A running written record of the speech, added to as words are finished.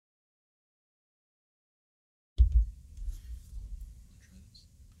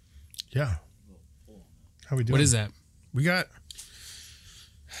Yeah. How we doing? What is that? We got...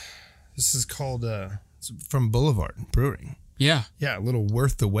 This is called... it's from Boulevard Brewing. Yeah. Yeah, a little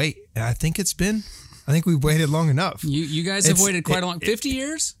worth the wait. And I think we've waited long enough. You guys have waited quite a long... 50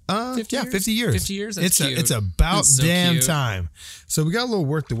 years? 50 years. 50 years. 50 years? That's cute. It's about so damn cute. time. So we got a little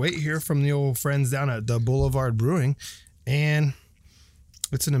worth the wait here from the old friends down at the Boulevard Brewing. And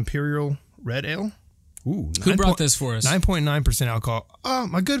it's an Imperial Red Ale. Ooh, Who brought this for us? 9.9% alcohol. Oh,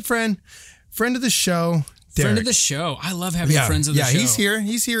 my good friend of the show, Derek. Friend of the show. I love having friends of the show. Yeah, he's here.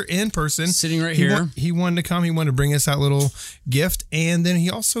 He's here in person. Sitting right here. He wanted to come. He wanted to bring us that little gift. And then he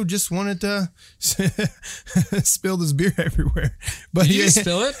also just wanted to spill this beer everywhere. But Did you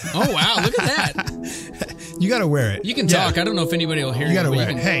spill it? Oh, wow. Look at that. You got to wear it. You can talk. I don't know if anybody will hear you. You got to wear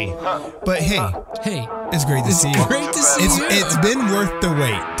it. Hey. It's great to see you. Great to see you. It's been worth the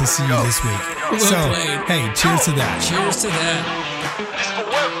wait to see you this week. Well played. Hey, cheers to that. Cheers to that.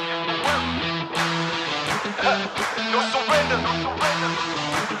 No surrender.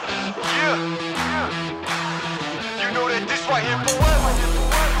 You know that this right here forever.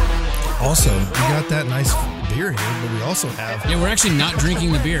 Also, we got that nice beer here, but we also have... Yeah, we're actually not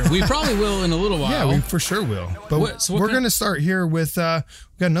drinking the beer. We probably will in a little while. Yeah, we for sure will. But what we're going to start here with... we got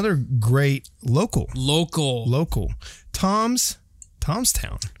another great local.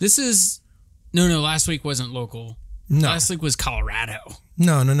 Tomstown. This is... No, last week wasn't local. No. Last week was Colorado.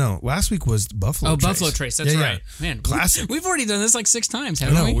 No. Last week was Buffalo Trace. Buffalo Trace. That's right. Man, classic. We've already done this like 6 times,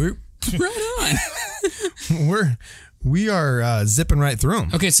 haven't we? We're right on. we are zipping right through them.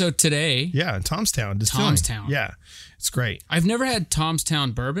 Okay, so today... Yeah, Tomstown Distilling. Tomstown. Yeah, it's great. I've never had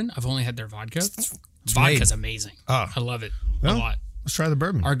Tomstown bourbon. I've only had their vodka. Vodka's amazing. Oh. I love it Well, a lot. Let's try the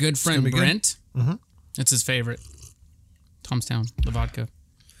bourbon. Our good friend Brent, Mm-hmm. that's his favorite. Tomstown, the vodka.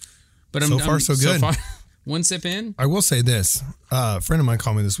 But So far, so good. One sip in. I will say this. A friend of mine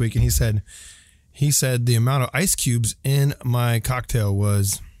called me this week, and he said the amount of ice cubes in my cocktail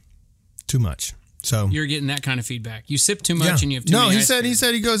was too much. So You're getting that kind of feedback. You sip too much and you have too no, many he ice said, cubes.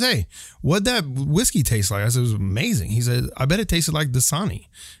 he goes, hey, what'd that whiskey taste like? I said, it was amazing. He said, I bet it tasted like Dasani.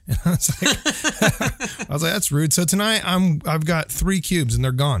 And I was like, that's rude. So tonight I've got 3 cubes and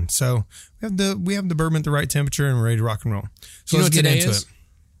they're gone. So we have the bourbon at the right temperature and we're ready to rock and roll. So You know let's what get today into is? it.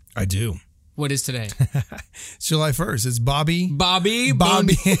 I do. What is today? It's July 1st. It's Bobby.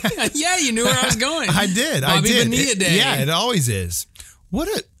 Yeah, you knew where I was going. I did. Bobby Bonilla Day. Yeah, it always is. What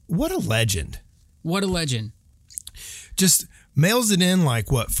a legend. What a legend. Just mails it in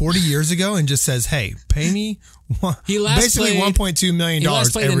 40 years ago and just says, hey, pay me He last basically played, $1.2 million He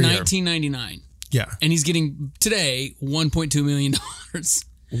last played in every year. 1999. Yeah. And he's getting today $1.2 million.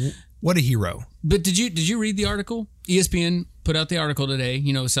 What a hero. But did you read the article? ESPN put out the article today,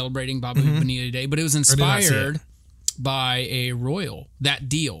 celebrating Bobby Bonilla Day, but it was inspired by a Royal, that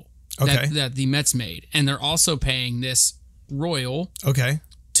deal that the Mets made. And they're also paying this Royal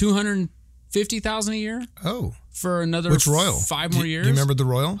 $250,000 a year. Oh. For another Which Royal? 5 more years. Do you remember the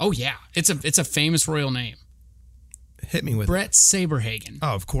Royal? Oh yeah. It's a famous Royal name. Hit me with Brett Saberhagen.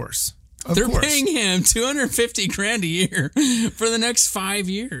 Oh, of course. They're paying him $250,000 a year for the next 5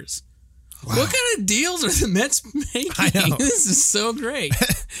 years. Wow. What kind of deals are the Mets making? I know. This is so great.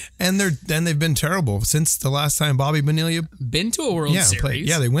 and they've been terrible since the last time Bobby Bonilla been to a World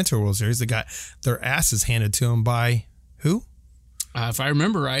Series. They went to a World Series. They got their asses handed to them by who? If I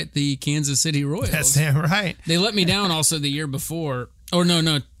remember right, the Kansas City Royals. That's damn right. They let me down also the year before. Or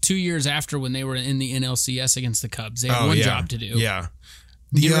no, 2 years after when they were in the NLCS against the Cubs. They had one job to do. Yeah.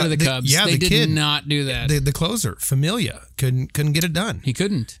 Get rid of the Cubs. They did not do that. The closer, Familia, couldn't get it done. He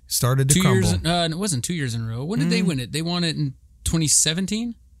couldn't. Started to crumble. It wasn't 2 years in a row. When did they win it? They won it in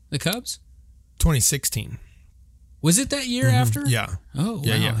 2017, the Cubs? 2016. Was it that year after? Yeah. Oh,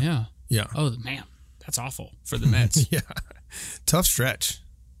 wow. Yeah. Oh, man. That's awful for the Mets. Yeah. Tough stretch.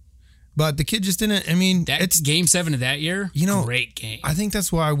 But the kid just didn't, it's Game 7 of that year. Great game. I think that's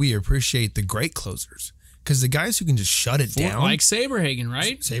why we appreciate the great closers. Because the guys who can just shut it down. Like Saberhagen,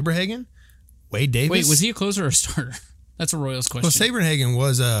 right? Saberhagen? Wade Davis? Wait, was he a closer or a starter? That's a Royals question. Well, Saberhagen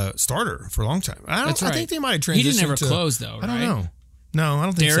was a starter for a long time. That's right. I think they might have transitioned. He didn't ever close, though, right? I don't know. No, I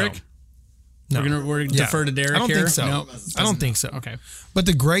don't think Derek? so. No. We're gonna defer to Derek I don't here? think so. No, I don't think so. Okay. But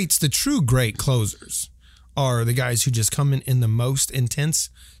the true great closers are the guys who just come in the most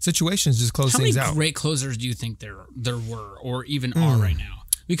intense situations, just close things out. How many great closers do you think there were or even are right now?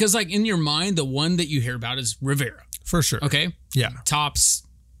 Because in your mind, the one that you hear about is Rivera. For sure. Okay? Yeah. Tops,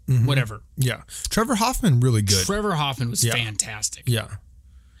 whatever. Yeah. Trevor Hoffman, really good. Trevor Hoffman was fantastic. Yeah.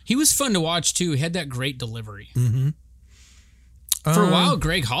 He was fun to watch, too. He had that great delivery. For a while,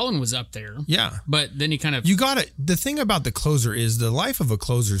 Greg Holland was up there. Yeah. But then he kind of... You got it. The thing about the closer is the life of a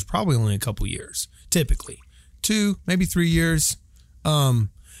closer is probably only a couple years, typically. 2, maybe 3 years.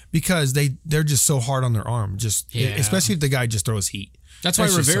 Because they're just so hard on their arm. Especially if the guy just throws heat. That's why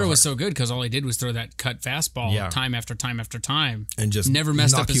Rivera was so good, because all he did was throw that cut fastball time after time after time. And just never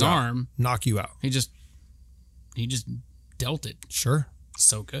messed up his arm. Knock you out. He just dealt it. Sure.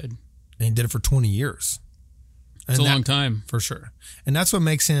 So good. And he did it for 20 years. It's a long time. For sure. And that's what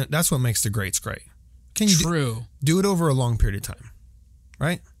makes the greats great. Can you do it over a long period of time?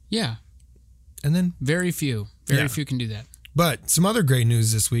 Right? Yeah. And then very few can do that. But some other great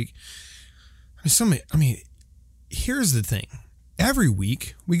news this week. Here's the thing. Every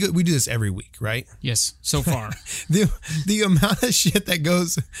week, we do this every week, right? Yes, so far. the amount of shit that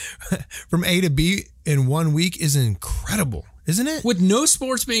goes from A to B in 1 week is incredible, isn't it? With no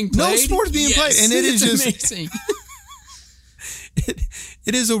sports being played. No sports being played. And it is just amazing.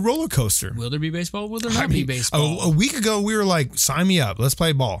 It is a roller coaster. Will there be baseball? Will there not be baseball? A week ago, we were like, sign me up. Let's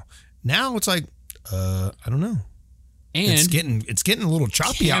play ball. Now it's like, I don't know. And it's getting a little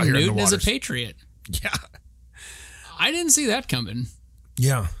choppy Cam out here Newton in the waters. is a Patriot. Yeah. I didn't see that coming.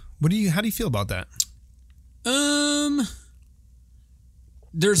 Yeah. How do you feel about that?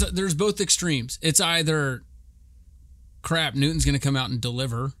 There's both extremes. It's either crap, Newton's going to come out and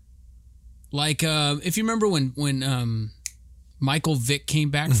deliver. Like if you remember when Michael Vick came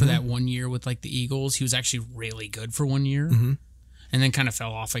back for that 1 year with like the Eagles, he was actually really good for 1 year, and then kind of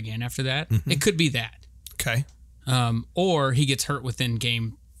fell off again after that. It could be that. Okay. Or he gets hurt within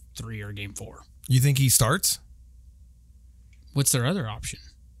game 3 or game 4. You think he starts? What's their other option?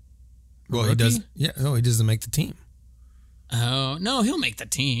 Well, he does. Yeah, no, he doesn't make the team. Oh, no, he'll make the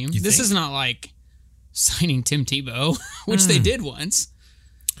team. This is not like signing Tim Tebow, which they did once.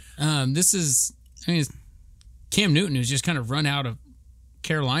 This is, Cam Newton, who's just kind of run out of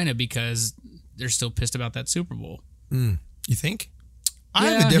Carolina because they're still pissed about that Super Bowl. You think? I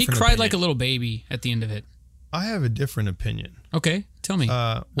have a different opinion. Cried like a little baby at the end of it. I have a different opinion. Okay, tell me.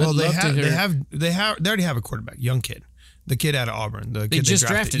 Well, they already have a quarterback, young kid. The kid out of Auburn. The kid they just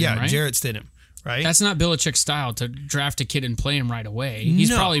drafted him, right? Jarrett Stidham, right? That's not Belichick's style to draft a kid and play him right away.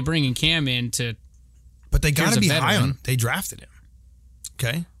 He's probably bringing Cam in to. But they got to be high on him. They drafted him.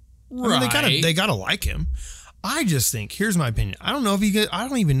 Okay, right? They got to like him. I just think. Here's my opinion. I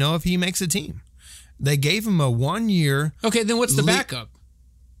don't even know if he makes a team. They gave him a 1 year. Okay, then what's the backup?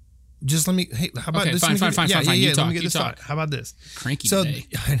 Just let me. Hey, how about this? Fine. Yeah. Let me get this thought. How about this? Cranky today.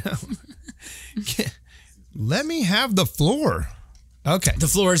 I know. Let me have the floor. Okay. The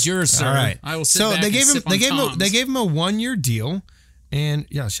floor is yours, sir. All right. I will sit back and sip on Tom's. They gave him a 1 year deal, and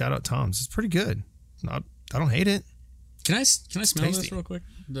yeah, shout out Tom's. It's pretty good. I don't hate it. Can I smell this real quick?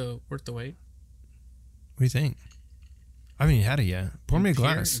 Worth the wait. What do you think? I haven't even had it yet. Pour me a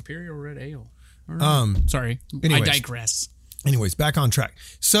glass. Imperial Red Ale. Right. Sorry. Anyways. I digress. Anyways, back on track.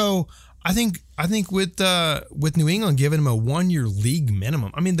 So I think with New England giving him a 1 year league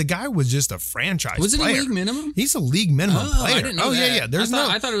minimum. The guy was just a franchise player. Was it a league minimum? He's a league minimum player. I didn't know that. Yeah.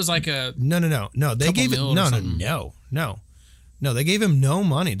 I thought it was like a no. They gave him no. They gave him no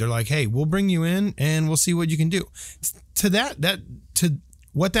money. They're like, hey, we'll bring you in and we'll see what you can do. To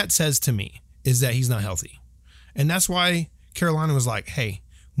what that says to me is that he's not healthy, and that's why Carolina was like, hey,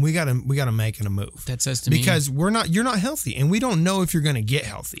 we gotta make a move. That says to me because you're not healthy, and we don't know if you're gonna get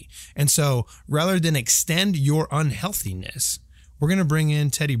healthy. And so rather than extend your unhealthiness, we're gonna bring in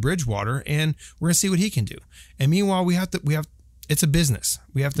Teddy Bridgewater and we're gonna see what he can do. And meanwhile, we have it's a business.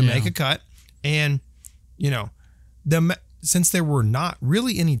 We have to make a cut, and since there were not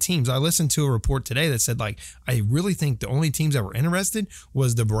really any teams, I listened to a report today that said, like, I really think the only teams that were interested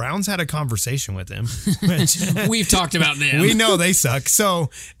was the Browns had a conversation with them. We've talked about them. We know they suck. So,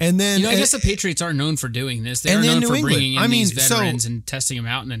 and then... I guess the Patriots are known for doing this. They're known for bringing in these veterans and testing them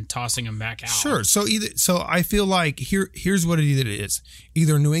out and then tossing them back out. Sure. So I feel like here's what it either is.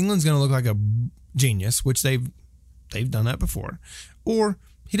 Either New England's going to look like a genius, which they've done that before, or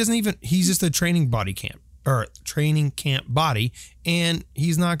he's just a training camp body, and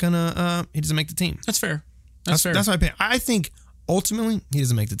he's not gonna he doesn't make the team. That's fair. That's my opinion. I think ultimately he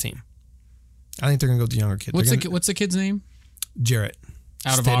doesn't make the team. I think they're gonna go with the younger kid. What's the kid's name? Jarrett.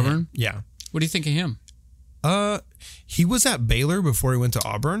 Out of Auburn? Yeah. What do you think of him? He was at Baylor before he went to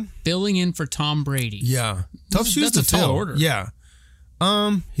Auburn. Filling in for Tom Brady. Yeah. Tough shoes to fill. Tall order. Yeah.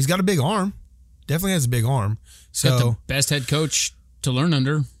 He's got a big arm. Definitely has a big arm. So got the best head coach to learn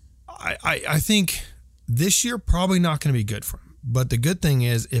under. I think this year probably not going to be good for him. But the good thing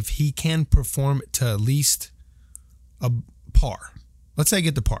is if he can perform to at least a par. Let's say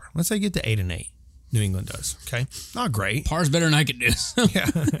get the par. Let's say get to 8-8. New England does. Okay, not great. Par's better than I could do. Yeah,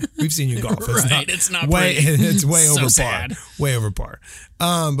 we've seen you golf. Right, it's not way. pretty. It's way So over sad. par. Way over par.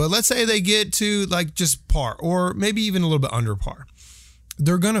 But let's say they get to like just par, or maybe even a little bit under par.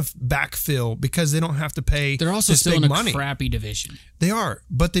 They're gonna backfill because they don't have to pay. They're also this still big in a money. crappy division. They are,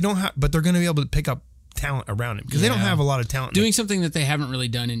 but they don't have. But they're gonna be able to pick up talent around him because they don't Yeah. have a lot of talent. Doing something that they haven't really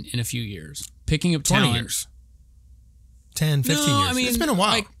done in a few years. Picking up 20 talent. years, 10, 15 No, years. I mean, it's been a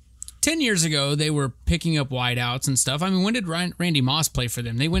while. Like 10 years ago, they were picking up wideouts and stuff. I mean, when did Randy Moss play for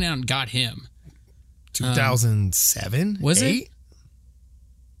them? They went out and got him. 2007. Was it? 8?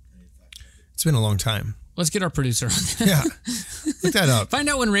 It's been a long time. Let's get our producer on that. Yeah, look that up. Find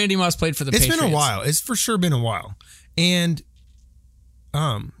out when Randy Moss played for the It's Patriots. been a while. It's for sure been a while. And,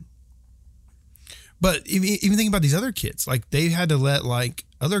 but even think about these other kids. Like they had to let like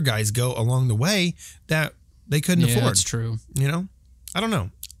other guys go along the way that they couldn't Yeah, afford. that's true. You know, I don't know.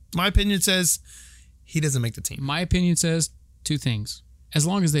 My opinion says he doesn't make the team. My opinion says two things. As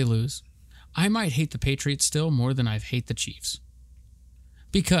long as they lose, I might hate the Patriots still more than I hate the Chiefs.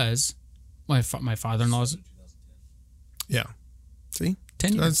 Because my father-in-law's Yeah. See,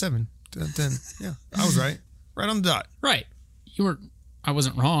 10 years. 2007, 10. Yeah, I was right. Right on the dot. Right. I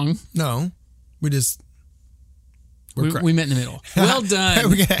wasn't wrong. No, we just. We met in the middle. Well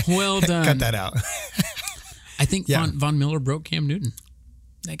done. Well done. Cut that out. I think Yeah. Von Miller broke Cam Newton.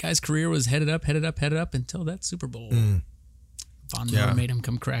 That guy's career was headed up until that Super Bowl. Von Miller Yeah. made him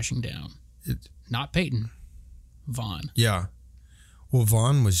come crashing down. Not Peyton. Von. Yeah. Well,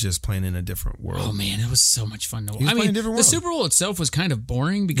 Vaughn was just playing in a different world. Oh man, it was so much fun to watch. was I playing mean, a different the world. Super Bowl itself was kind of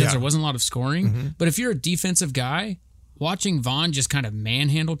boring because Yeah. there wasn't a lot of scoring. But if you're a defensive guy, watching Vaughn just kind of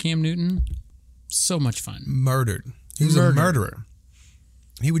manhandle Cam Newton, so much fun. Murdered. He was a murderer.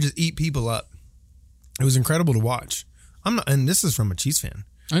 He would just eat people up. It was incredible to watch. And this is from a Chiefs fan.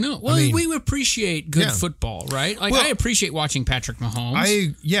 I know. Well, we appreciate good Yeah. football, right? Like Well, I appreciate watching Patrick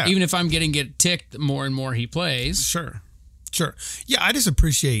Mahomes. Yeah. Even if I'm get ticked more and more he plays. Sure. Yeah, I just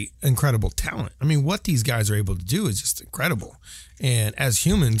appreciate incredible talent. I mean, what these guys are able to do is just incredible. And as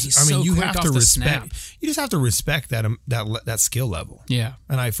humans, He's I mean, so you quick have off to the respect. snap. You just have to respect that skill level. Yeah.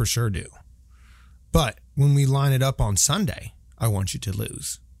 And I for sure do. But when we line it up on Sunday, I want you to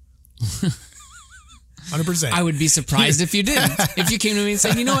lose. 100%. I would be surprised if you didn't. If you came to me and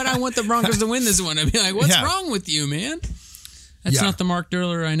said, you know what, I want the Broncos to win this one. I'd be like, what's Yeah. wrong with you, man? That's Yeah. not the Mark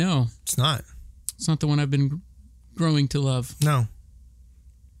Durler I know. It's not. It's not the one I've been growing to love. No.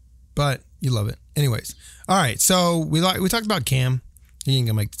 But you love it. Anyways. All right. So we talked about Cam. He ain't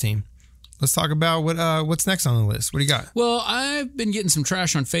gonna make the team. Let's talk about what's next on the list. What do you got? Well, I've been getting some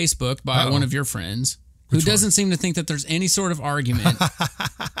trash on Facebook by one of your friends who doesn't seem to think that there's any sort of argument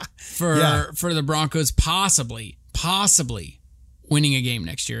for the Broncos possibly winning a game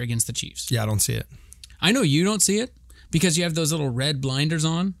next year against the Chiefs. Yeah, I don't see it. I know you don't see it because you have those little red blinders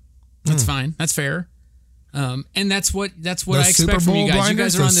on. That's fine. That's fair. And that's what Those I expect from you guys. You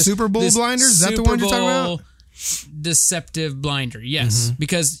guys are on Those this Super Bowl this blinders? Is that the one you're talking about? Super Bowl deceptive blinder. Yes,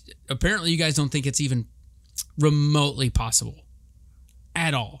 because apparently you guys don't think it's even remotely possible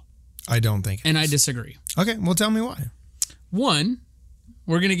at all. I don't think. And I disagree. Okay, well, tell me why. One,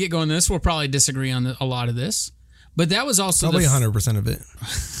 we're going to get going this. We'll probably disagree on a lot of this. But that was also Probably 100% of it.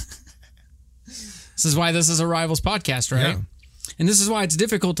 This is why this is a Rivals podcast, right? Yeah. And this is why it's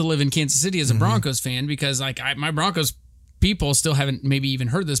difficult to live in Kansas City as a Broncos fan because my Broncos people still haven't maybe even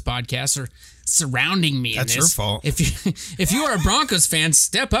heard this podcast or surrounding me. That's in this. your fault. If you are a Broncos fan,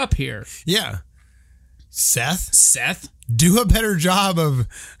 step up here. Yeah. Seth, do a better job of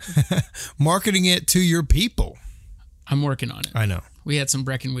marketing it to your people. I'm working on it. I know. We had some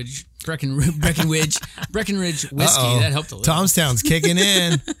Breckenridge whiskey. Uh-oh. That helped a little. Tomstown's kicking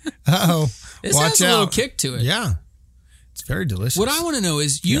in. Uh-oh. This Watch has a out. little kick to it. Yeah. It's very delicious. What I want to know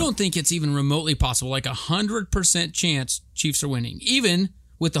is you don't think it's even remotely possible, like 100% chance Chiefs are winning, even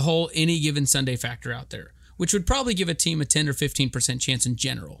with the whole any given Sunday factor out there, which would probably give a team a 10 or 15% chance in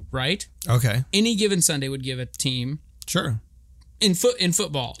general, right? Okay. Any given Sunday would give a team Sure. in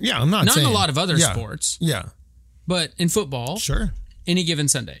football. Yeah, I'm not Not saying. in a lot of other Yeah. sports, Yeah. but in football, Sure. any given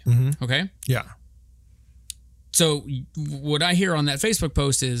Sunday. Okay? Yeah. So what I hear on that Facebook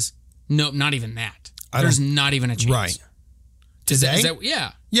post is, nope, not even that. I There's don't- not even a chance. Right. Is Today? that,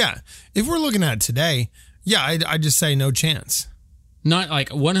 yeah. Yeah. If we're looking at it today, yeah, I just say no chance. Not like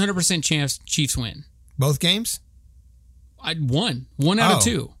 100% chance Chiefs win. Both games? One out of Oh.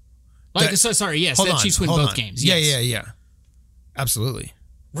 two. Like, That- so sorry, yes, Hold that on, Chiefs win hold both on. games. Yeah, Yes. yeah. Absolutely.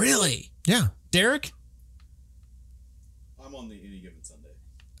 Really? Yeah. Derek? I'm on the any given Sunday.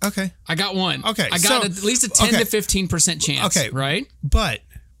 Okay. I got one. Okay, I got so- at least a 10 okay. to 15% chance. Okay. Right? But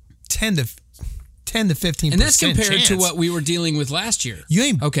 10 10 to 15%. And that's compared chance. to what we were dealing with last year. You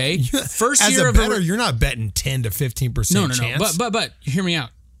ain't okay. First as year a of bettor, you're not betting 10 to 15% no, chance. But hear me out.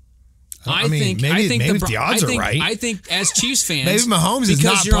 I think the odds are right. I think as Chiefs fans, maybe Mahomes is because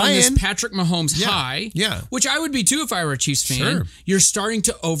not you're playing. on this Patrick Mahomes high, which I would be too if I were a Chiefs fan. Sure. You're starting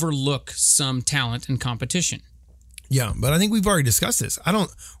to overlook some talent and competition. Yeah, but I think we've already discussed this. I don't.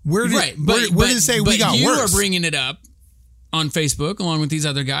 Where did it say we got worse? You are worse? bringing it up on Facebook along with these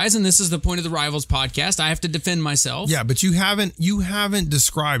other guys, and this is the point of the Rivals podcast. I have to defend myself. Yeah, but you haven't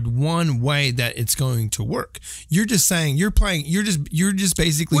described one way that it's going to work. You're just saying you're just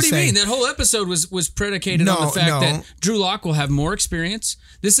basically. What do you saying, mean? That whole episode was predicated on the fact that Drew Lock will have more experience.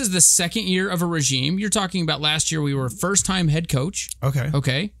 This is the second year of a regime. You're talking about last year we were first-time head coach.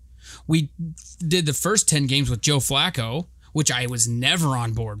 Okay. We did the first 10 games with Joe Flacco, which I was never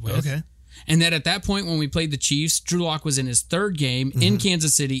on board with. Okay. And that at that point when we played the Chiefs, Drew Lock was in his third game in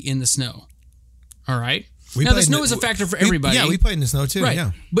Kansas City in the snow. All right? Now, the snow is a factor for everybody. Yeah, we played in the snow too. Right.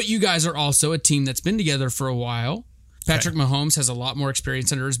 Yeah. But you guys are also a team that's been together for a while. Patrick Mahomes has a lot more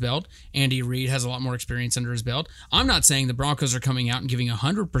experience under his belt. Andy Reid has a lot more experience under his belt. I'm not saying the Broncos are coming out and giving a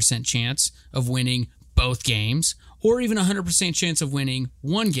 100% chance of winning both games or even a 100% chance of winning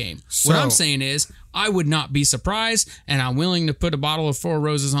one game. What I'm saying is I would not be surprised, and I'm willing to put a bottle of Four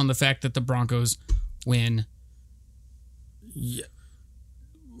Roses on the fact that the Broncos win. Yeah.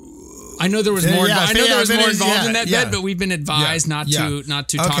 I know there was more. I know there was more involved in that bet, but we've been advised not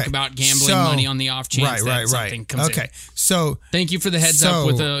to talk about gambling money on the off chance that something comes in. So thank you for the heads up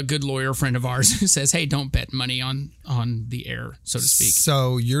with a good lawyer friend of ours who says, "Hey, don't bet money on the air, so to speak."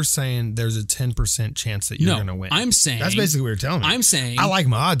 So you're saying there's a 10% chance that you're going to win? I'm saying that's basically what you're telling me. I'm saying I like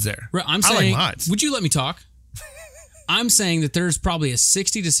my odds there. I'm saying, I like my odds. Would you let me talk? I'm saying that there's probably a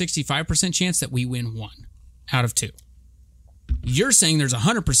 60 to 65% chance that we win one out of two. You're saying there's a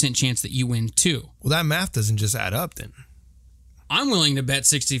 100% chance that you win two. Well, that math doesn't just add up then. I'm willing to bet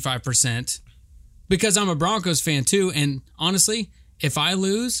 65% because I'm a Broncos fan too. And honestly, if I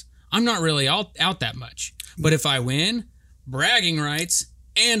lose, I'm not really out that much. But if I win, bragging rights,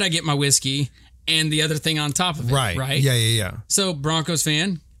 and I get my whiskey and the other thing on top of it. Right? Yeah. So, Broncos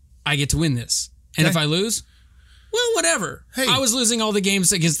fan, I get to win this. And if I lose, well, whatever. Hey, I was losing all the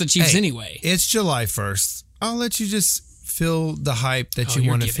games against the Chiefs anyway. It's July 1st. I'll let you just feel the hype that you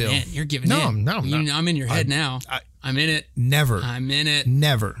want to feel. You're giving in. No, I'm in your head now. I'm in it. Never. I'm in it.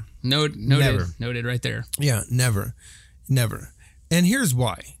 Never. Noted. Never. Noted right there. Yeah, never. And here's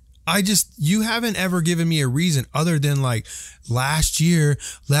why. You haven't ever given me a reason other than like last year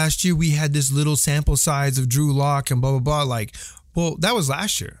we had this little sample size of Drew Lock and blah, blah, blah. Like, well, that was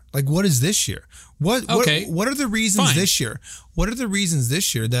last year. Like, what is this year? What are the reasons this year? What are the reasons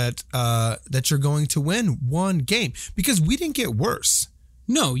this year that you're going to win one game? Because we didn't get worse.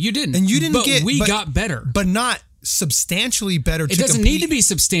 No, you didn't. And you didn't we got better. But not substantially better. It doesn't need to be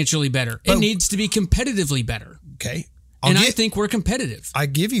substantially better. It needs to be competitively better. Okay. I think we're competitive. I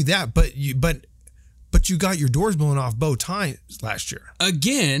give you that, but you got your doors blown off both times last year.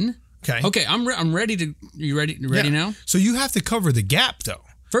 Again. Okay, I'm ready to. You ready now? So you have to cover the gap, though.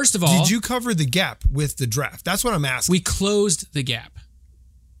 First of all, did you cover the gap with the draft? That's what I'm asking. We closed the gap,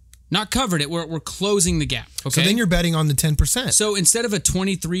 not covered it. We're closing the gap. Okay. So then you're betting on the 10%. So instead of a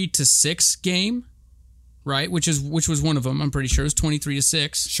 23-6 game, right, which was one of them, I'm pretty sure it was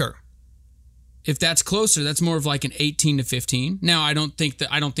 23-6. Sure. If that's closer, that's more of like an 18-15. Now, I don't think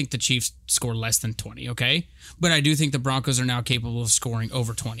the Chiefs score less than 20. Okay, but I do think the Broncos are now capable of scoring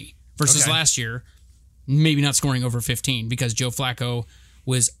over 20 versus last year, maybe not scoring over 15 because Joe Flacco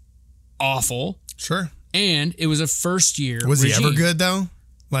was awful. Sure. And it was a first year. Was regime. he ever good though?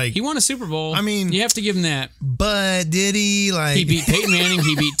 Like he won a Super Bowl. I mean, you have to give him that. But did he like? He beat Peyton Manning.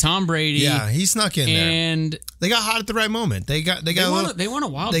 He beat Tom Brady. Yeah, he snuck in there. And they got hot at the right moment. They won a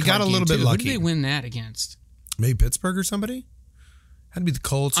wild. They got a little bit lucky. Who did they win that against? Maybe Pittsburgh or somebody. Had to be the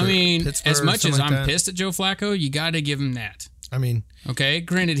Colts. I mean, Pittsburgh as much as I'm pissed at Joe Flacco, you got to give him that. I mean, okay.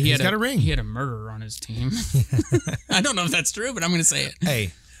 Granted, he had a ring. He had a murderer on his team. I don't know if that's true, but I'm going to say it.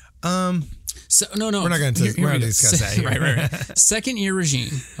 Hey, so no, we're not going to discuss that here. Right. Second year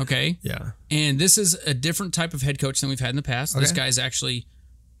regime. Okay. Yeah. And this is a different type of head coach than we've had in the past. Okay. This guy's actually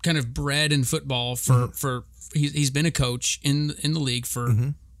kind of bred in football for he's been a coach in the league for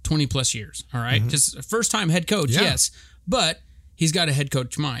 20 plus years. All right. Just a first time head coach. Yeah. Yes. But he's got a head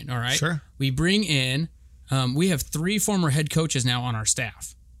coach mind. All right. Sure. We bring in, we have 3 former head coaches now on our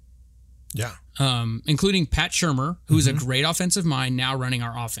staff. Yeah. Including Pat Shurmur, who's a great offensive mind now running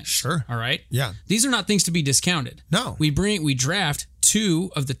our offense. Sure. All right. Yeah. These are not things to be discounted. No. We draft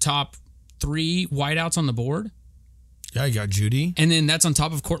 2 of the top 3 wideouts on the board. Yeah, you got Judy. And then that's on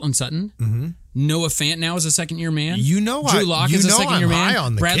top of Cortland Sutton. Noah Fant now is a second-year man. You know, Drew Lock is a second-year man.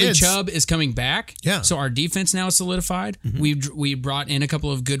 On the Bradley kids. Chubb is coming back. Yeah. So our defense now is solidified. We brought in a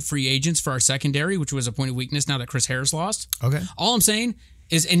couple of good free agents for our secondary, which was a point of weakness now that Chris Harris lost. Okay. All I'm saying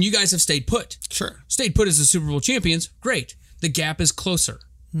is, and you guys have stayed put. Sure. Stayed put as the Super Bowl champions. Great. The gap is closer.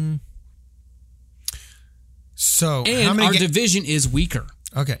 So, how And many our division is weaker.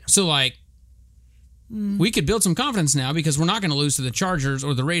 Okay. So, like, we could build some confidence now because we're not going to lose to the Chargers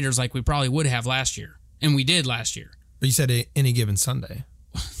or the Raiders like we probably would have last year. And we did last year. But you said any given Sunday.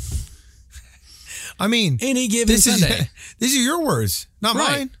 I mean, Any given Sunday. These are your words, not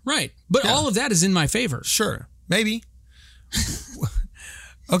Right, mine. right. But all of that is in my favor. Sure. Maybe.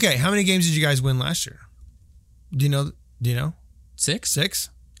 Okay. How many games did you guys win last year? Do you know? 6? 6?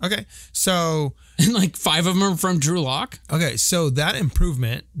 Okay. So, And like 5 of them are from Drew Lock. okay. So that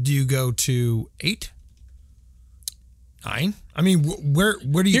improvement, do you go to 8? 9? I mean, where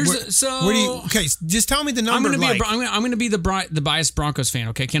do you? Okay, just tell me the number. I'm going to be the biased Broncos fan.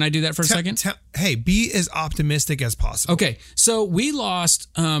 Okay, can I do that for a second? Hey, be as optimistic as possible. Okay, so we lost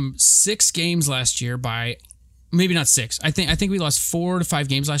 6 games last year by maybe not 6. I think we lost 4 to 5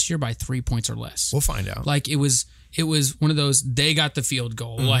 games last year by 3 points or less. We'll find out. Like it was one of those they got the field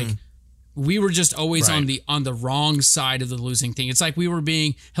goal. Like we were just always Right. on the wrong side of the losing thing. It's like we were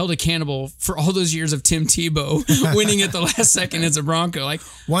being held accountable for all those years of Tim Tebow winning at the last second as a Bronco. Like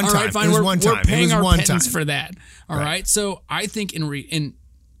One all time. right, fine, It was we're, one we're time. It paying was our one pittance time. for that. All right. So I think in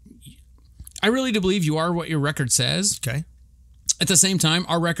I really do believe you are what your record says. Okay. At the same time,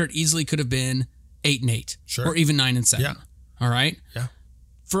 our record easily could have been 8-8, Sure. or even 9-7. Yeah. All right. Yeah.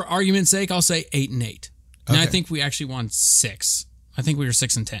 For argument's sake, I'll say 8-8. And I Okay. think we actually won 6. I think we were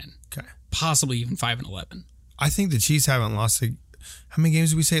 6-10, Okay. possibly even 5-11. I think the Chiefs haven't lost. How many games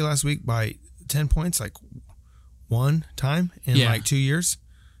did we say last week by 10 points? Like one time in Yeah. like 2 years.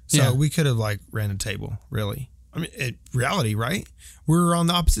 So Yeah. we could have like ran a table. Really. I mean, reality, right? We're on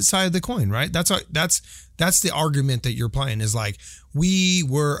the opposite side of the coin, right? That's the argument that you're playing is like we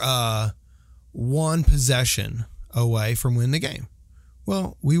were one possession away from winning the game.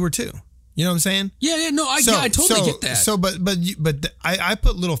 Well, we were 2. You know what I'm saying? Yeah, no, I totally get that. So, I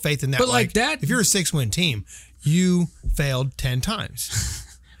put little faith in that. But like that- if you're a 6-win team, you failed 10 times.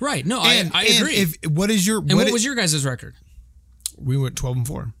 right. No, I agree. What was your guys' record? We went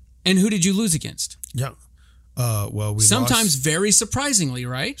 12-4. And who did you lose against? Yeah. Well, we Sometimes lost. very surprisingly,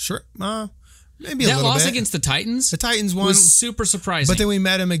 right? Sure. Maybe a That little loss bit. against the Titans The Titans won, was super surprising. but then we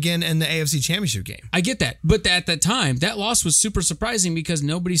met them again in the AFC Championship game. I get that. But at that time, that loss was super surprising because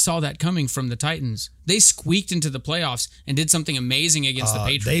nobody saw that coming from the Titans. They squeaked into the playoffs and did something amazing against the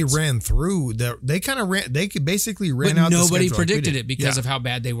They Patriots. ran through They basically ran but out. nobody the schedule like we predicted did. it because Yeah. of how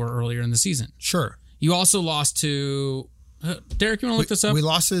bad they were earlier in the season. Sure. You also lost to Derek. You want to look this up? We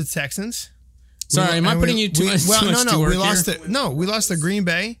lost to the Texans. Sorry, am I putting you too much? Well, too much no. to work We lost here? we lost to Green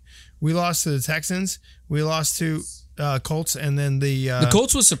Bay. We lost to the Texans. We lost to Colts, and then the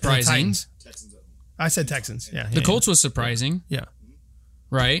Colts was the surprising. Titans. Texans at home. I said Texans. Yeah. The Colts was surprising, Yeah.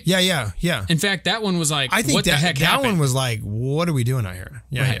 right? Yeah. In fact, that one was like, I think what the heck that happened? one was like, what are we doing out here?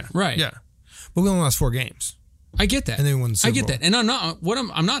 Yeah. Right, Yeah. right. Yeah. But we only lost 4 games. I get that. And they won the Super I get Bowl. that.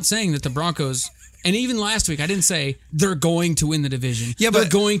 And I'm not saying that the Broncos, and even last week I didn't say they're going to win the division. Yeah, they're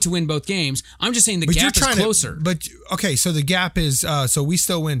but- going to win both games. I'm just saying the gap is closer. Okay, so the gap is so we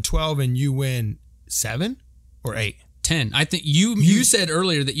still win 12 and you win 7 or 8. 10. I think you said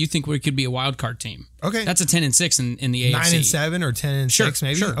earlier that you think we could be a wild card team. Okay. That's a 10-6 in the AFC. 9-7 or 10-6 Sure,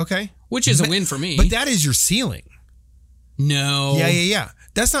 maybe. sure. Okay. Which is a win for me. But that is your ceiling. No. Yeah.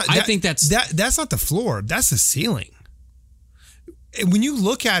 That's not. I think that's that's not the floor. That's the ceiling. And when you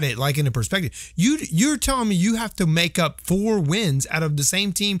look at it like in a perspective, you're telling me you have to make up 4 wins out of the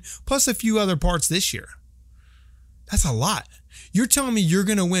same team plus a few other parts this year. That's a lot. You're telling me you're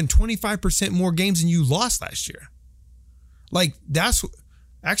going to win 25% more games than you lost last year. Like that's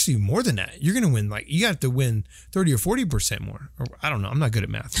actually more than that. You're going to win you have to win 30 or 40% more. Or I don't know. I'm not good at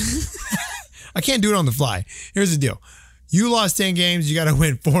math. I can't do it on the fly. Here's the deal. You lost 10 games. You got to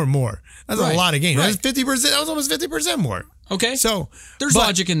win 4 more. That's Right, a lot of games. right. That's 50%. That was almost 50% more. okay. So there's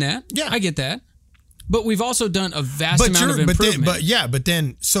logic in that. Yeah. I get that. But we've also done a vast amount of improvement.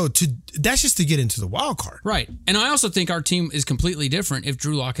 That's just to get into the wild card. Right. And I also think our team is completely different if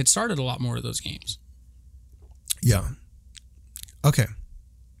Drew Lock had started a lot more of those games. Yeah. Okay.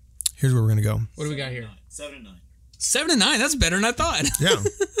 Here's where we're gonna go. What do we got here? 7-9. 7-9. That's better than I thought. Yeah.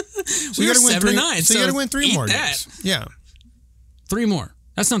 We were gotta win 7-9. So you got to win 3 eat more that. games. Yeah. 3 more.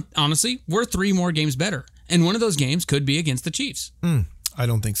 That's not, honestly, we're 3 more games better. And one of those games could be against the Chiefs. I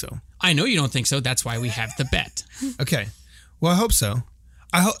don't think so. I know you don't think so. That's why we have the bet. Okay. Well, I hope so.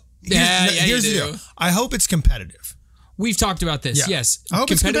 I here's the deal. I hope it's competitive. We've talked about this. Yeah. Yes. I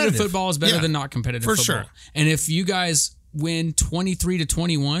hope it's competitive competitive. football is better Yeah. than not competitive For football. sure. And if you guys win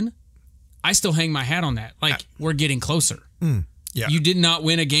 23-21, I still hang my hat on that. Like, we're getting closer. Yeah. You did not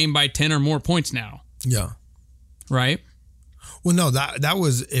win a game by 10 or more points now, Yeah. right? Well, no, that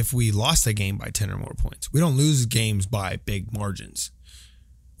was if we lost a game by 10 or more points. We don't lose games by big margins.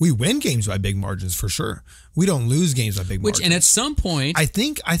 We win games by big margins for sure. We don't lose games by big margins. And at some point, I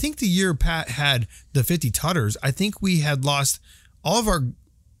think the year Pat had the 50 tutters, I think we had lost all of our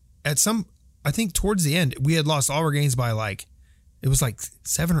I think towards the end we had lost all our games by it was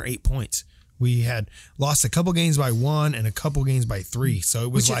 7 or 8 points. We had lost a couple games by 1 and a couple games by 3. So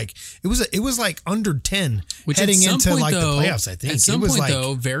it was it was under 10 heading into the playoffs, I think. At some point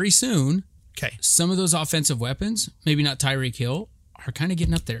though, very soon, okay. some of those offensive weapons, maybe not Tyreek Hill, are kind of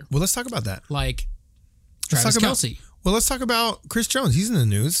getting up there. Well, let's talk about that. Like Let's Travis talk about- Kelce. Well, let's talk about Chris Jones. He's in the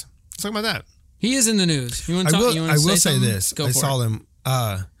news. Let's talk about that. He is in the news. You want to I talk? will say something? this. Go I for saw it. them.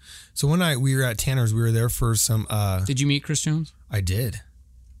 So one night we were at Tanner's. We were there for some. Did you meet Chris Jones? I did.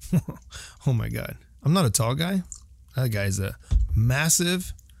 Oh my God. I'm not a tall guy. That guy's a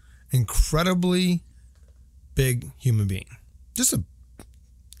massive, incredibly big human being. Just a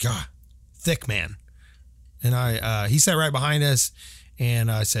thick man. And he sat right behind us, and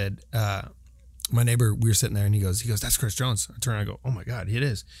I said, my neighbor, we were sitting there, and he goes, that's Chris Jones. I turn and I go, oh my God, it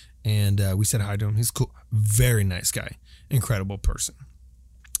is. And we said hi to him. He's cool, very nice guy, incredible person.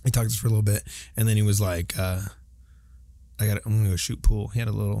 He talked to us for a little bit, and then he was like, I'm gonna go shoot pool. He had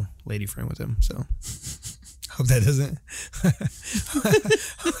a little lady friend with him, so hope that doesn't.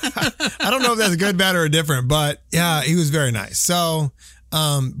 I don't know if that's good, bad, or different, but yeah, he was very nice. So,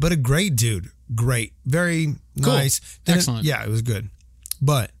 but a great dude, great, very nice, excellent. Yeah, it was good,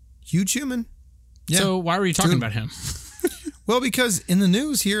 but huge human. Yeah. So why were you talking about him? Well, because in the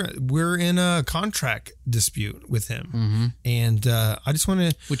news here, we're in a contract dispute with him, and I just want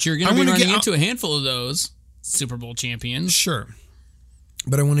to, Which you're going to be running into a handful of those Super Bowl champions. Sure.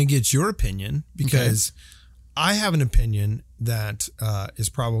 But I want to get your opinion because I have an opinion that is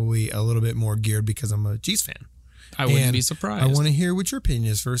probably a little bit more geared because I'm a Chiefs fan. I wouldn't be surprised. I want to hear what your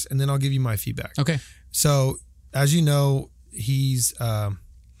opinion is first, and then I'll give you my feedback. Okay. So, as you know, he's up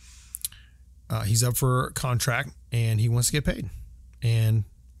for a contract, and he wants to get paid. And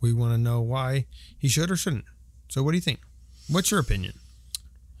we want to know why he should or shouldn't. So what do you think? What's your opinion?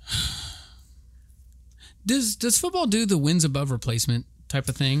 Does football do the wins above replacement type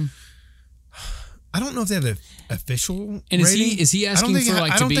of thing? I don't know if they have an official And rating. is he asking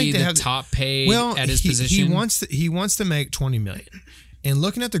for to be the top paid at his position? He wants to make $20 million. And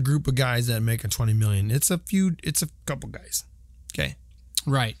looking at the group of guys that make $20 million, it's a couple guys. Okay.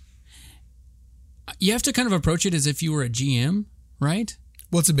 Right. You have to kind of approach it as if you were a GM, right?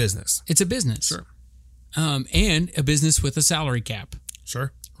 Well, it's a business. It's a business. Sure. And a business with a salary cap.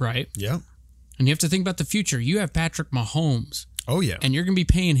 Sure. Right. Yeah. And you have to think about the future. You have Patrick Mahomes. Oh, yeah. And you're going to be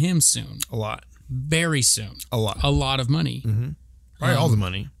paying him soon. A lot. Very soon. A lot. A lot of money. Mm-hmm. Probably all the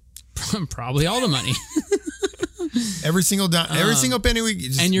money. Probably all the money. Every single penny we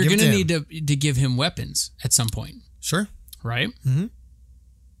just and you're going to need to give him weapons at some point. Sure. Right? Mm-hmm.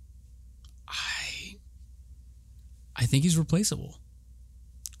 I think he's replaceable.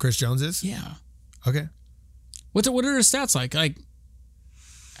 Chris Jones is? Yeah. Okay. What are his stats like? Like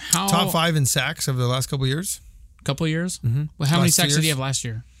how top 5 in sacks over the last couple of years? Couple of years? Mm-hmm. Well, how many Last 2 sacks did he years? have last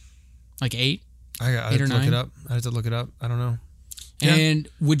year? Like 8? I have 8 to or look 9? it up. I have to look it up. I don't know. Yeah. And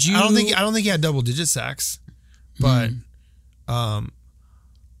would you? I don't think he had double digit sacks, but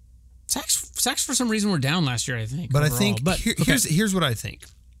sacks for some reason were down last year. I think. But overall. I think okay. here's what I think.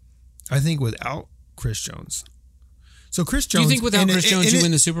 I think without Chris Jones. So Chris Jones. Do you think without Chris Jones you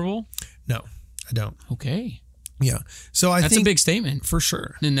win the Super Bowl? No, I don't. Okay. Yeah. So I think think a big statement for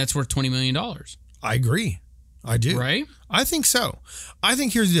sure. And that's worth $20 million. I agree. I do. Right? I think so. I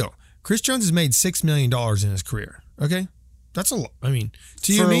think here's the deal. Chris Jones has made $6 million in his career. Okay. That's a lot. I mean,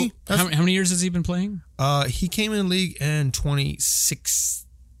 to you and me. How many years has he been playing? He came in the league in 2016.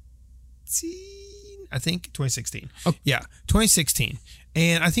 I think 2016. Oh. Yeah, 2016.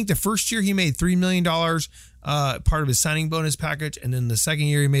 And I think the first year he made $3 million, part of his signing bonus package, and then the second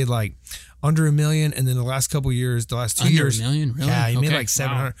year he made like under $1 million, and then the last couple of years, the last 2 years, $1 million, really? Yeah, he made like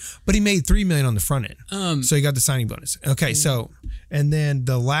 700, but he made $3 million on the front end. So he got the signing bonus. Okay, so and then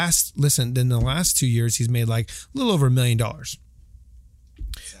the last 2 years he's made like a little over $1 million.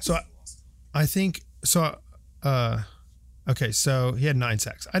 So I think so. Okay, so he had 9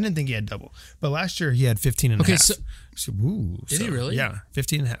 sacks. I didn't think he had double, but last year he had 15 and a half. Did he really? Yeah,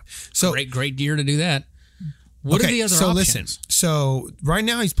 15 and a half. So great year to do that. What are the other options? Listen. So right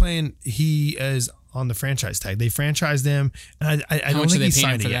now he is on the franchise tag. They franchised him, and I don't think he's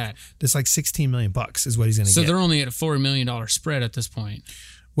signed it yet. That's like $16 million is what he's going to get. So they're only at a $4 million spread at this point.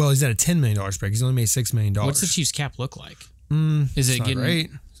 Well, he's at a $10 million spread. He's only made $6 million. What's the Chiefs cap look like? Is it getting great?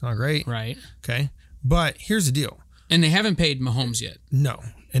 It's not great. Right. Okay. But here's the deal. And they haven't paid Mahomes yet. No.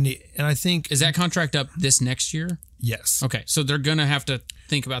 And I think... Is that contract up this next year? Yes. Okay. So they're going to have to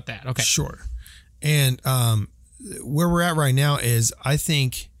think about that. Okay. Sure. And where we're at right now is I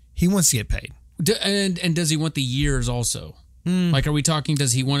think he wants to get paid. And does he want the years also? Like, are we talking,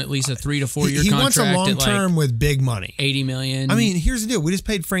 does he want at least a 3 to 4 year contract? He wants a long term with big money. $80 million. I mean, here's the deal. We just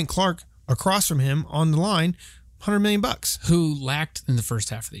paid Frank Clark across from him on the line $100 million. Who lacked in the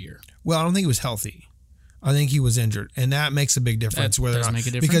first half of the year. Well, I don't think he was healthy. I think he was injured, and that makes a big difference. That does make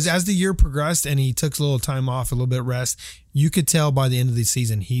a difference. Because as the year progressed and he took a little time off, a little bit of rest, you could tell by the end of the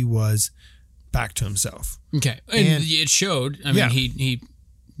season he was back to himself. Okay, and it showed. I mean, he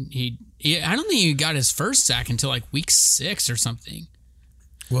I don't think he got his first sack until like week 6 or something.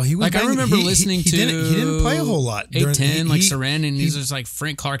 Well, he was like, I remember listening to. He didn't play a whole lot. 8-10, like Saran, and he's just like,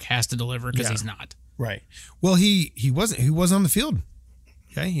 Frank Clark has to deliver because he's not. Right. Well, he wasn't. He was on the field.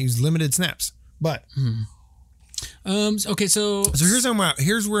 Okay, he was limited snaps, but. Okay, so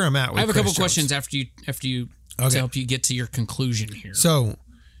here's where I'm at. With I have a couple Chris questions after you to help you get to your conclusion here. So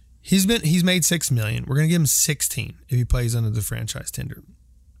he's made $6 million. We're gonna give him 16 if he plays under the franchise tender.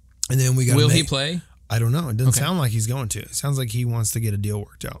 And then we got. Will he play? I don't know. It doesn't sound like he's going to. It sounds like he wants to get a deal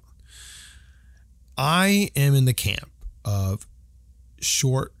worked out. I am in the camp of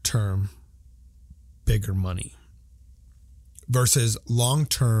short-term, bigger money versus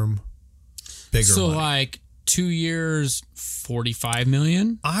long-term, bigger money. So like 2 years, $45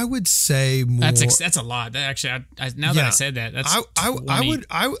 million? I would say more. That's a lot. That actually, now that I said that, that's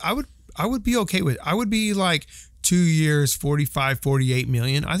I would be okay with it. I would be like 2 years, 45, 48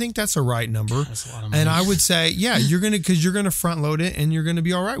 million. I think that's a right number. That's a lot of money. And I would say, yeah, you're going to front load it and you're going to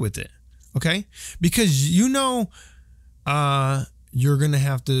be all right with it. Okay? Because you're going to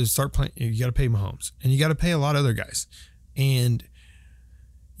have to start playing. You got to pay Mahomes and you got to pay a lot of other guys. And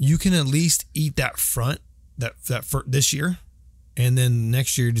you can at least eat that front that for this year. And then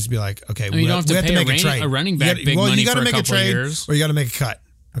next year, just be like, okay, we have to make a trade. A running back big money for a couple of years. Or you got to make a cut.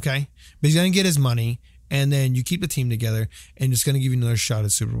 Okay? But he's going to get his money. And then you keep the team together, and it's going to give you another shot at the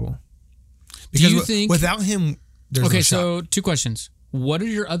Super Bowl. Because do you think without him, there's no shot. So 2 questions. What are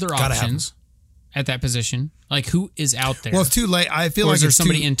your other options at that position? Like, who is out there? Well, it's too late. I feel like is there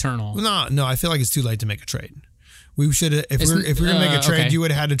somebody internal? No. I feel like it's too late to make a trade. We should have. If we're going to make a trade, you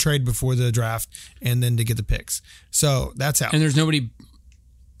would have had to trade before the draft and then to get the picks. So that's out. And there's nobody.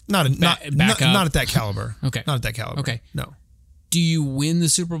 Not at that caliber. Okay. Not at that caliber. Okay. No. Do you win the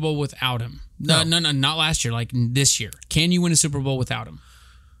Super Bowl without him? No, not last year, like this year. Can you win a Super Bowl without him?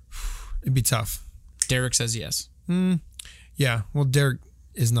 It'd be tough. Derek says yes. Yeah. Well, Derek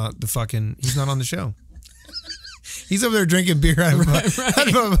is not he's not on the show. He's over there drinking beer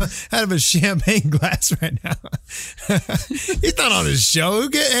out of a champagne glass right now. He's not on his show. Who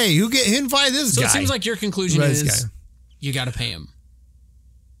invite this guy? So it seems like your conclusion is you got to pay him.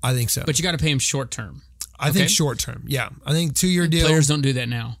 I think so. But you got to pay him short term. I think short term, yeah. I think 2-year deal. Players don't do that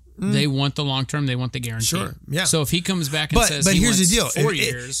now. They want the long term. They want the guarantee. Sure, yeah. So if he comes back and says, but he here's the wants deal: 4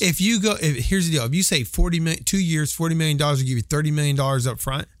 years. Here's the deal: if you say 2 years, $40 million, will give you $30 million up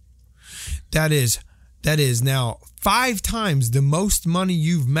front. That is now 5 times the most money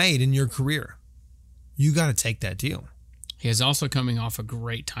you've made in your career. You got to take that deal. He is also coming off a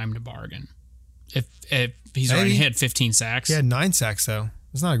great time to bargain. If he's already had 15 sacks, he had 9 sacks though.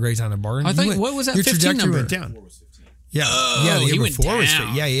 It's not a great time to bargain. I think what was that your 15 trajectory number? Went down. 4 was 15. Yeah, the year before was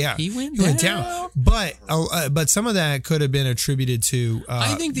 15. Yeah. He went down. But some of that could have been attributed to.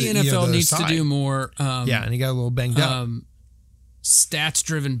 I think the NFL needs to do more. And he got a little banged up.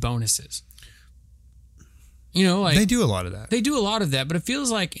 Stats-driven bonuses. Like they do a lot of that. They do a lot of that, but it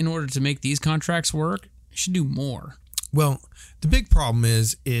feels like in order to make these contracts work, you should do more. Well, the big problem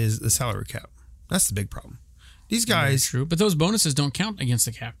is the salary cap. That's the big problem. These guys, true, but those bonuses don't count against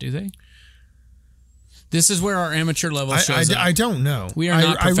the cap, do they? This is where our amateur level shows up. I don't know. We are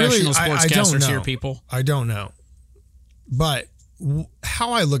not professional sportscasters here, people. I don't know. But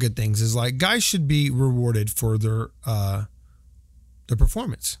how I look at things is like guys should be rewarded for their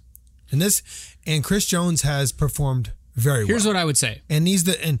performance. And Chris Jones has performed very well. Here's what I would say. And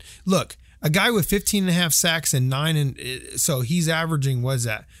look, a guy with 15.5 sacks and 9 so he's averaging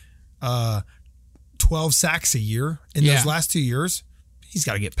 12 sacks a year in those last 2 years. He's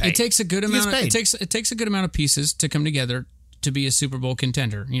got to get paid. It takes a good amount. It takes a good amount of pieces to come together to be a Super Bowl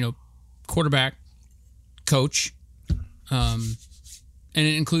contender. Quarterback, coach, and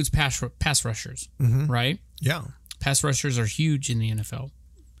it includes pass rushers, right? Yeah. Pass rushers are huge in the NFL.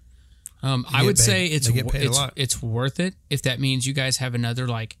 I would say it's worth it if that means you guys have another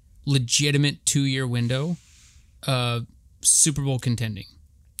like legitimate 2-year window of Super Bowl contending.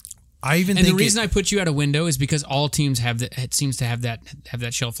 And the reason I put you at a window is because all teams have that. It seems to have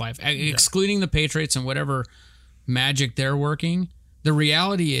that shelf life, excluding the Patriots and whatever magic they're working. The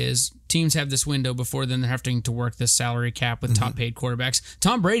reality is teams have this window before then they're having to work this salary cap with top paid quarterbacks.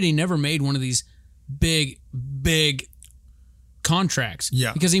 Tom Brady never made one of these big contracts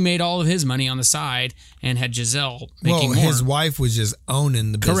because he made all of his money on the side and had Giselle making more. His wife was just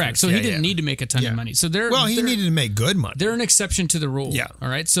owning the business. Correct. So he didn't need to make a ton of money. So he needed to make good money. They're an exception to the rule. Yeah. All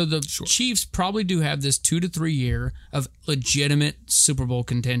right. So the Chiefs probably do have this 2 to 3 year of legitimate Super Bowl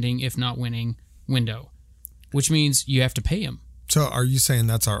contending, if not winning, window, which means you have to pay him. So are you saying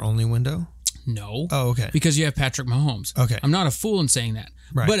that's our only window? No. Oh, okay. Because you have Patrick Mahomes. Okay. I'm not a fool in saying that.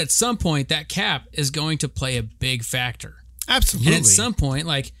 Right. But at some point, that cap is going to play a big factor. Absolutely. And at some point,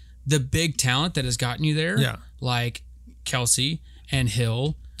 like the big talent that has gotten you there, like Kelsey and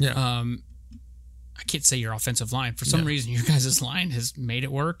Hill, I can't say your offensive line. For some reason, your guys' line has made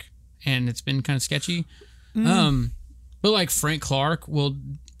it work, and it's been kind of sketchy. But like Frank Clark will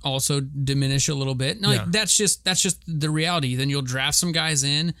also diminish a little bit. Now, like that's just the reality. Then you'll draft some guys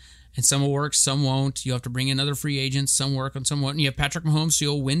in, and some will work, some won't. You'll have to bring in other free agents. Some work and some won't. And you have Patrick Mahomes, so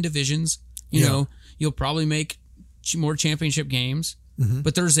you'll win divisions. You know, you'll probably make more championship games.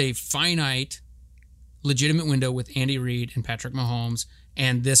 But there's a finite, legitimate window with Andy Reid and Patrick Mahomes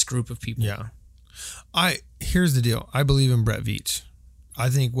and this group of people. Yeah. Here's the deal. I believe in Brett Veach. I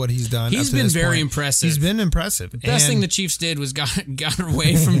think what he's done. He's been very impressive. He's been impressive. The best thing the Chiefs did was got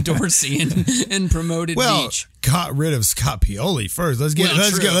away from Dorsey and promoted Veach. Got rid of Scott Pioli first. Let's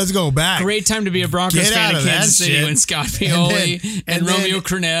go back. Great time to be a Broncos fan in Kansas City when Scott Pioli and Romeo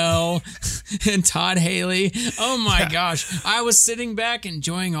Crennel and Todd Haley. Oh my gosh. I was sitting back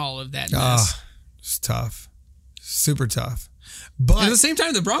enjoying all of that mess. It's tough. Super tough. But at the same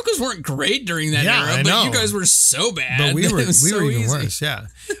time, the Broncos weren't great during that era, but you guys were so bad. But we were even easy. worse, yeah.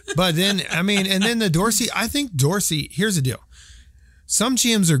 But then, I mean, and then the Dorsey, I think Dorsey, here's the deal. Some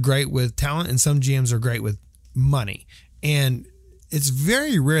GMs are great with talent and some GMs are great with money. And it's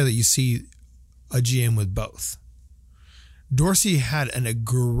very rare that you see a GM with both. Dorsey had a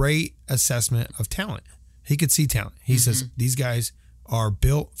great assessment of talent. He could see talent. He says, these guys are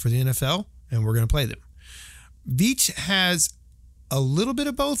built for the NFL and we're going to play them. Veach has a little bit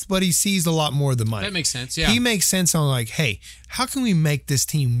of both, but he sees a lot more of the money. That makes sense, yeah. He makes sense on like, hey, how can we make this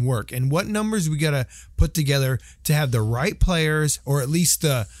team work? And what numbers we got to put together to have the right players or at least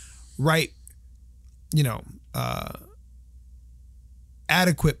the right,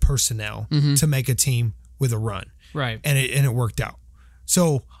 adequate personnel to make a team with a run. Right. And it worked out.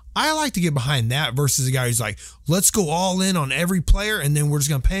 So I like to get behind that versus a guy who's like, let's go all in on every player and then we're just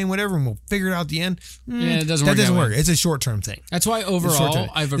going to pay him whatever and we'll figure it out at the end. It doesn't work. That doesn't work. It's a short-term thing. That's why overall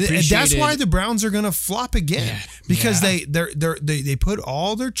I've appreciated. That's why the Browns are going to flop again because they put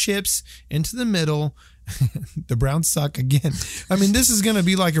all their chips into the middle. The Browns suck again. I mean, this is going to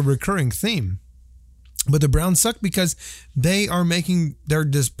be like a recurring theme. But the Browns suck because they're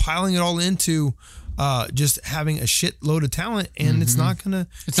just piling it all into just having a shitload of talent, and it's not going to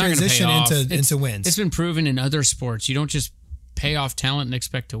transition into wins. It's been proven in other sports. You don't just pay off talent and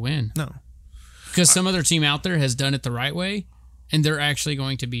expect to win. No. Because some other team out there has done it the right way, and they're actually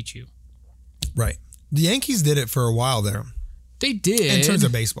going to beat you. Right. The Yankees did it for a while there. They did. In terms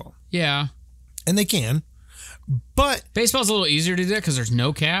of baseball. Yeah. And they can. But baseball's a little easier to do that because there's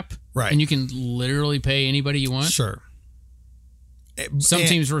no cap. Right. And you can literally pay anybody you want. Sure. Some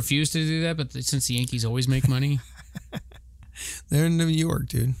teams refuse to do that, but since the Yankees always make money. They're in New York,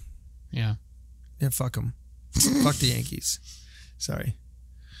 dude. Yeah. Yeah, fuck them. Fuck the Yankees. Sorry.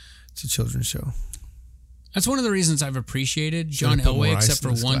 It's a children's show. That's one of the reasons I've appreciated John Elway, except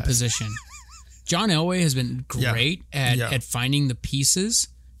for one position. John Elway has been great at finding the pieces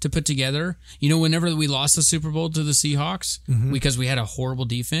to put together. Whenever we lost the Super Bowl to the Seahawks, because we had a horrible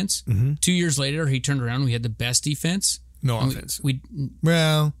defense, 2 years later, he turned around and we had the best defense. No offense.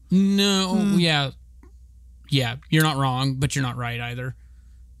 Yeah, you're not wrong, but you're not right either.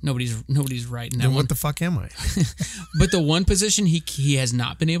 Nobody's right in that then one. What the fuck am I? But the one position he has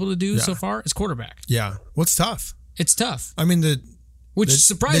not been able to do so far is quarterback. Yeah. What's tough? It's tough. I mean, which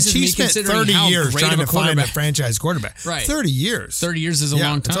surprises me considering 30 how years great trying of a to find a quarterback. franchise quarterback. Right. 30 years. 30 years is a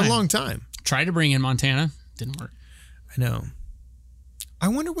long time. It's a long time. Tried to bring in Montana. Didn't work. I know. I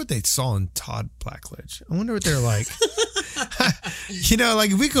wonder what they saw in Todd Blackledge. I wonder what they're like. You know,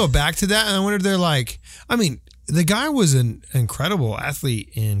 like if we go back to that, and I wonder if they're like, I mean, the guy was an incredible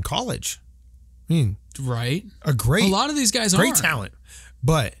athlete in college. I mean, right? A lot of these guys great are. talent,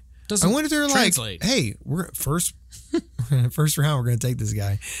 but I wonder if they're translate. like, hey, we're first round, we're going to take this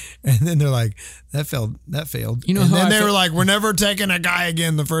guy, and then they're like, that failed. You know, and then they were like, we're never taking a guy again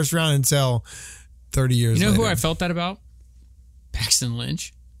in the first round until 30 years. You know later. who I felt that about? Paxton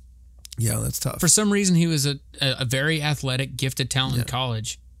Lynch. Yeah, that's tough. For some reason, he was a very athletic, gifted talent in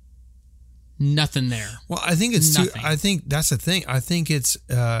college. Nothing there. Well, I think it's Nothing. I think that's the thing. I think it's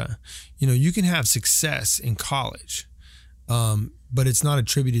you know, you can have success in college, but it's not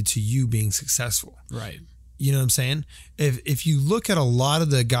attributed to you being successful. Right. You know what I'm saying? If you look at a lot of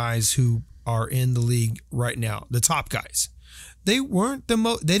the guys who are in the league right now, the top guys, they weren't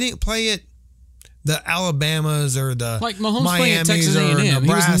they didn't play at the Alabamas or the like Mahomes Miamis playing at Texas A&M. He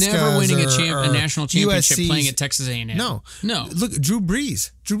was never winning a national championship USC's. playing at Texas A&M. No. Look, Drew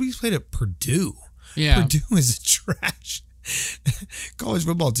Brees. Drew Brees played at Purdue. Yeah. Purdue is a trash college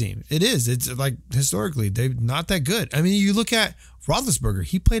football team. It is. It's like historically they're not that good. I mean, you look at Roethlisberger.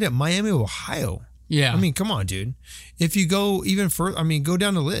 He played at Miami, Ohio. Yeah. I mean, come on, dude. If you go even further, I mean, go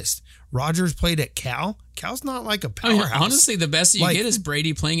down the list. Rodgers played at Cal. Cal's not like a powerhouse. I mean, honestly, the best you get is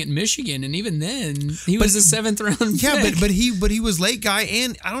Brady playing at Michigan, and even then, he was a 7th round. Yeah, pick. but he was late guy,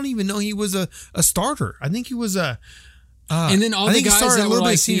 and I don't even know he was a starter. I think he was a. And then all the guys that were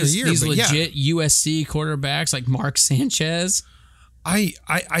like these legit yeah. USC quarterbacks, like Mark Sanchez, I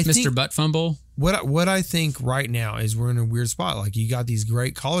Mr. think Butt Fumble. What I think right now is we're in a weird spot. Like you got these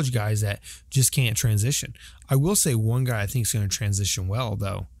great college guys that just can't transition. I will say one guy I think is going to transition well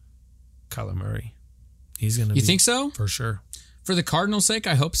though, Kyler Murray. He's going to. You think so? For sure. For the Cardinals' sake,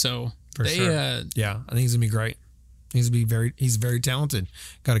 I hope so. For sure. Yeah, I think he's going to be great. He's very talented.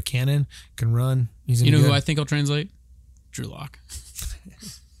 Got a cannon, can run. He's you know good. who I think will translate? Drew Lock.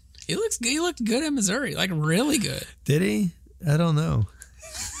 He looked good at Missouri, like really good. Did he? I don't know.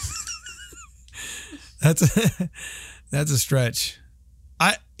 That's a stretch.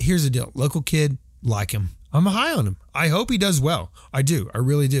 Here's the deal. Local kid, like him. I'm high on him. I hope he does well. I do. I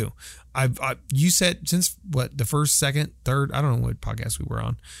really do. You said since what the first, second, third. I don't know what podcast we were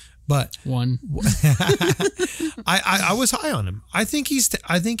on, but one. I was high on him. I think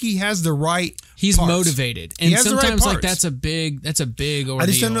he has the right. He's parts. motivated, and sometimes like that's a big ordeal. I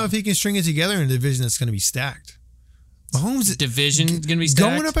just don't know if he can string it together in a division that's going to be stacked. Mahomes division is going to be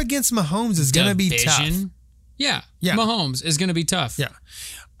stacked. Going up against Mahomes is going to be tough. Yeah. Mahomes is going to be tough. Yeah.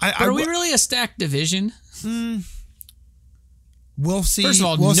 But are we really a stacked division? We'll see. First of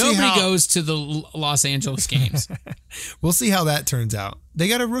all, nobody goes to the Los Angeles games. We'll see how that turns out. They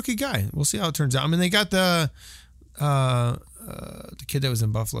got a rookie guy. We'll see how it turns out. I mean, they got the kid that was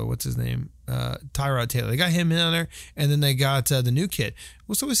in Buffalo. What's his name? Tyrod Taylor. They got him in there, and then they got the new kid.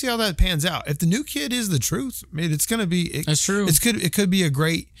 Well, so we'll see how that pans out. If the new kid is the truth, I mean, it's going to be. That's true. It could be a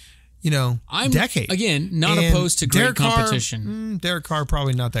great, decade. Again, not opposed to great competition. Derek Carr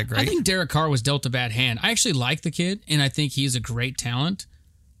probably not that great. I think Derek Carr was dealt a bad hand. I actually like the kid, and I think he's a great talent.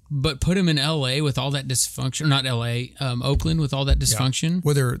 But put him in L.A. with all that dysfunction, or not L.A., Oakland with all that dysfunction. Yeah.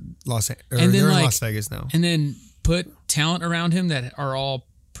 Well, they're in Las Vegas now. And then put talent around him that are all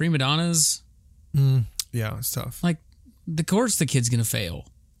prima donnas. Yeah, it's tough. Like, of course the kid's going to fail.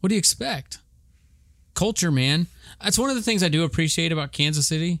 What do you expect? Culture, man. That's one of the things I do appreciate about Kansas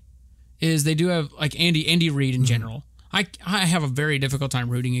City is they do have, like, Andy Reid in general. I have a very difficult time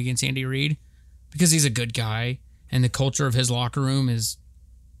rooting against Andy Reid because he's a good guy, and the culture of his locker room is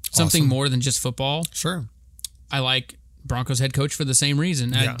something more than just football. Sure. I like Broncos head coach for the same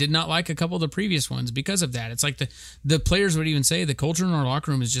reason. Yeah. I did not like a couple of the previous ones because of that. It's like the players would even say the culture in our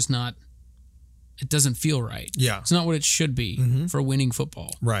locker room is just not, it doesn't feel right. Yeah. It's not what it should be for winning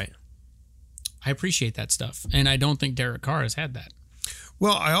football. Right. I appreciate that stuff. And I don't think Derek Carr has had that.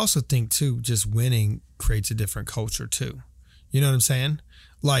 Well, I also think, too, just winning creates a different culture, too. You know what I'm saying?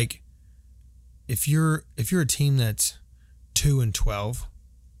 Like, if you're a team that's 2-12,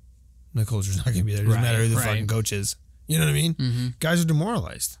 the culture's not going to be there. It doesn't matter who the fucking coach is. You know what I mean? Mm-hmm. Guys are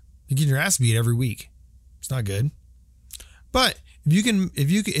demoralized. You're getting your ass beat every week. It's not good. But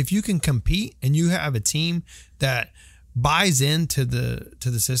if you can compete and you have a team that buys into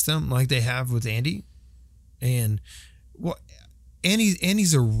the system like they have with Andy, and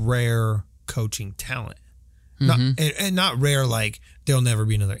Andy's a rare coaching talent. And not rare like there'll never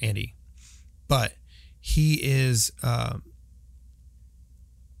be another Andy. But he is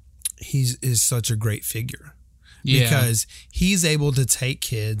is such a great figure. Yeah. Because he's able to take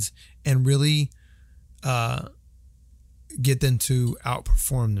kids and really get them to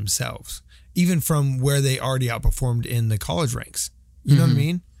outperform themselves, even from where they already outperformed in the college ranks. You know what I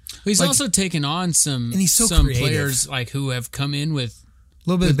mean? Well, he's also taken on some, and he's so some creative. players like who have come in with A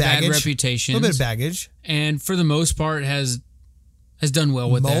little bit of bad baggage. reputations. A little bit of baggage. And for the most part has done well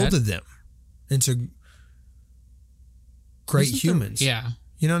with Molded that. them into great humans. Yeah.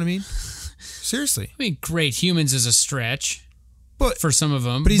 You know what I mean? Seriously. I mean, great humans is a stretch But for some of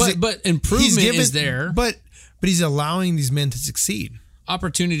them. But But improvement is there. But he's allowing these men to succeed.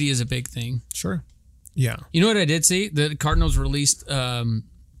 Opportunity is a big thing. Sure. Yeah. You know what I did see? The Cardinals released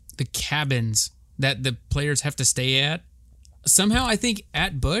the cabins that the players have to stay at. Somehow, I think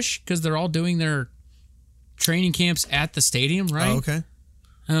at Busch, because they're all doing their training camps at the stadium, right? Oh, okay.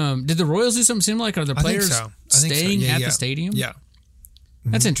 Did the Royals do something similar? Like, are the players I think so. staying Yeah, at yeah. the stadium? Yeah.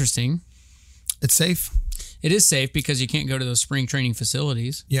 That's interesting. It's safe. It is safe because you can't go to those spring training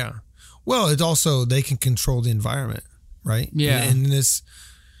facilities. Yeah. Well, it's also, they can control the environment, right? Yeah. And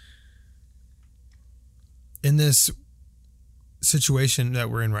in this situation that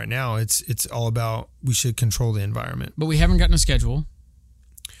we're in right now, it's all about, we should control the environment. But we haven't gotten a schedule.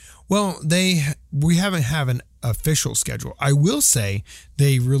 Well, we haven't have an official schedule. I will say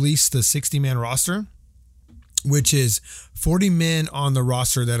they released the 60-man roster, which is 40 men on the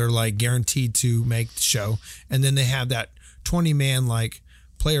roster that are like guaranteed to make the show, and then they have that 20-man like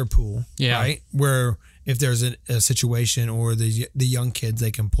player pool, Yeah. right? Where if there's a situation or the young kids,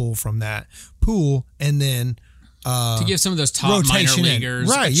 they can pull from that pool, and then To give some of those top minor rotation in. leaguers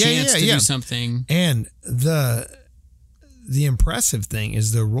Right, a yeah, chance yeah, to yeah. do something. And the impressive thing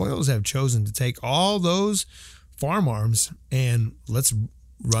is the Royals have chosen to take all those farm arms and let's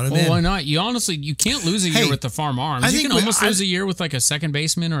run them Well, in. why not? You can't lose a year Hey, with the farm arms. I You think can almost I- lose a year with like a second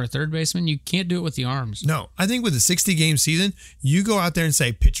baseman or a third baseman. You can't do it with the arms. No, I think with a 60-game season, you go out there and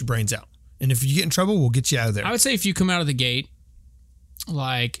say, pitch your brains out. And if you get in trouble, we'll get you out of there. I would say if you come out of the gate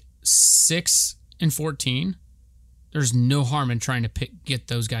like 6-14, there's no harm in trying to get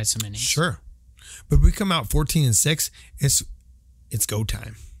those guys some innings. Sure. But if we come out 14-6, it's go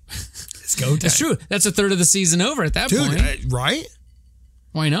time. It's go time. That's true. That's a third of the season over at that Dude, point. right?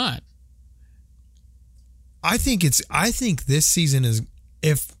 Why not? I think this season is,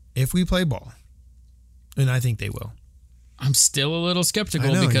 if we play ball, and I think they will. I'm still a little skeptical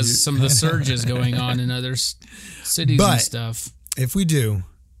I know, because some of the surges going on in other cities But- and stuff. If we do,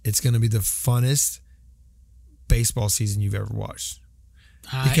 it's going to be the funnest baseball season you've ever watched.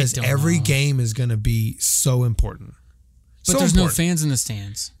 Because I don't every know. game is going to be so important. But So there's important. no fans in the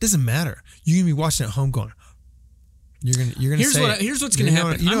stands. Doesn't matter. You're gonna be watching at home going. You're gonna Here's say what- it. here's what's gonna You know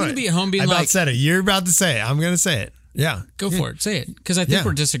happen. what- you I'm know gonna what? be at home being I about like- said it. You're about to say it. I'm gonna say it. Yeah. Go for it. Say it. Because I think Yeah.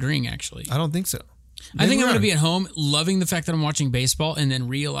 we're disagreeing, actually. I don't think so. I think I'm going to Maybe be at home loving the fact that I'm watching baseball and then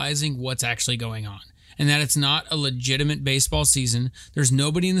realizing what's actually going on. And that it's not a legitimate baseball season. There's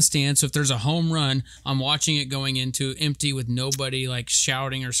nobody in the stands. So if there's a home run, I'm watching it going into empty with nobody like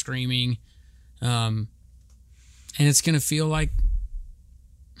shouting or screaming. And it's going to feel like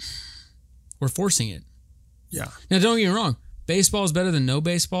we're forcing it. Yeah. Now, don't get me wrong. Baseball is better than no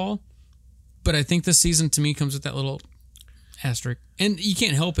baseball. But I think this season to me comes with that little asterisk. And you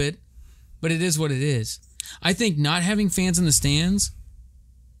can't help it. But it is what it is. I think not having fans in the stands,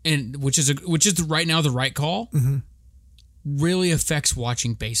 and which is right now the right call, really affects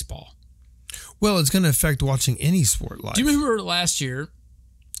watching baseball. Well, it's gonna affect watching any sport live. Do you remember last year?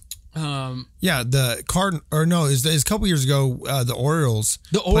 Yeah, the it's a couple years ago. The Orioles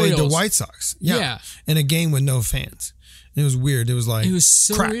played the Orioles. White Sox. Yeah. Yeah. In a game with no fans. It was weird. It was like It was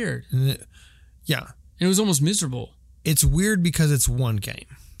so crap. weird. And yeah, And it was almost miserable. it's weird because it's one game.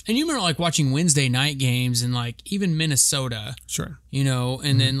 And you remember like watching Wednesday night games and like even Minnesota, Sure. you know,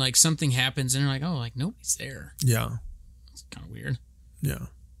 and then like something happens and you're like, oh, like nobody's there. Yeah. It's kind of weird. Yeah.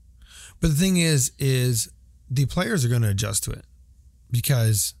 But the thing is the players are going to adjust to it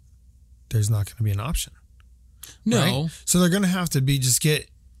because there's not going to be an option. No. Right? So they're going to have to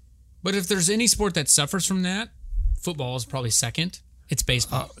But if there's any sport that suffers from that, football is probably second. It's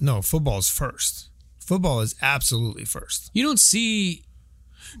baseball. no, football is first. Football is absolutely first. You don't see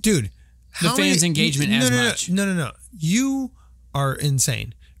Dude, the how fans' many- engagement as much. No. You are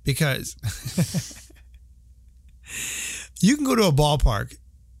insane because you can go to a ballpark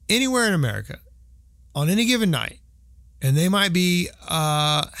anywhere in America on any given night, and they might be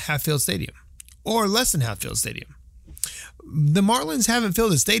half-filled stadium or less than half-filled stadium. The Marlins haven't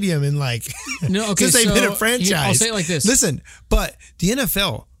filled a stadium in like No, okay, since they've so been a franchise. here, I'll say it like this. Listen, but the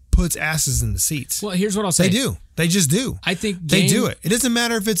NFL puts asses in the seats. Well, here's what I'll say. They do. They just do. I think They do it. It doesn't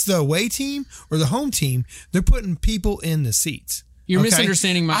matter if it's the away team or the home team. They're putting people in the seats. You're okay?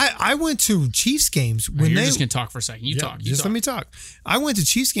 misunderstanding my. I went to Chiefs games You're when they just gonna talk for a second. You talk. Let me talk. I went to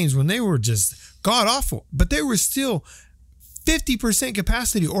Chiefs games when they were just god awful, but they were still 50%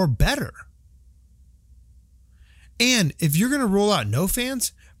 capacity or better. And if you're going to roll out no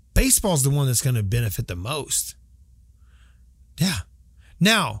fans, baseball's the one that's going to benefit the most. Yeah.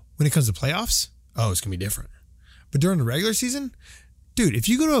 Now, when it comes to playoffs, it's going to be different. But during the regular season, dude, if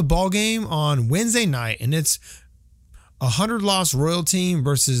you go to a ball game on Wednesday night and it's 100-loss Royal team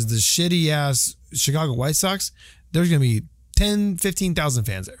versus the shitty-ass Chicago White Sox, there's going to be 10, 15,000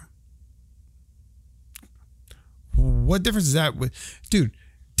 fans there. What difference is that? Dude,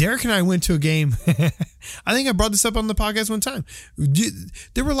 Derek and I went to a game. I think I brought this up on the podcast one time.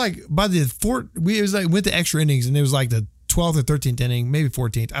 They were like by the fourth. It was like went to extra innings, and it was like the 12th or 13th inning, maybe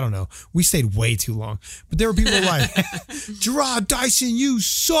 14th. I don't know. We stayed way too long, but there were people like, Gerard Dyson, you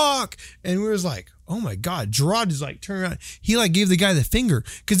suck, and we was like, oh my god, Gerard is like turning around. He like gave the guy the finger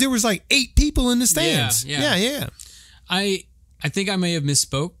because there was like 8 people in the stands. Yeah. I think I may have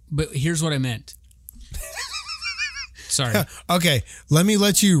misspoke, but here's what I meant. Sorry. Okay, let me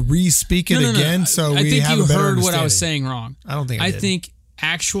let you re-speak it again. So I we think have you a better heard what I was understanding. saying wrong. I don't think I I did. think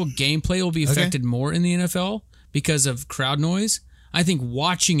actual gameplay will be affected more in the NFL because of crowd noise. I think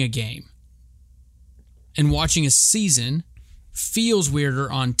watching a game and watching a season feels weirder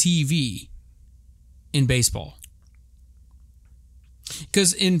on TV in baseball.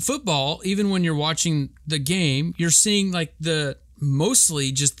 Because in football, even when you're watching the game, you're seeing like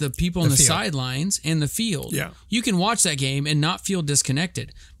mostly just the people on the field. sidelines and the field. Yeah. You can watch that game and not feel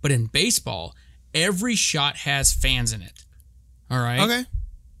disconnected. But in baseball, every shot has fans in it. All right? Okay.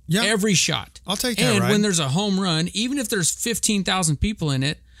 Yeah. Every shot. I'll take that And ride. when there's a home run, even if there's 15,000 people in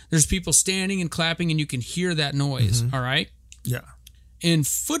it, there's people standing and clapping and you can hear that noise. Mm-hmm. All right? Yeah. In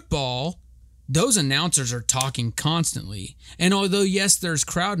football, those announcers are talking constantly. And although, yes, there's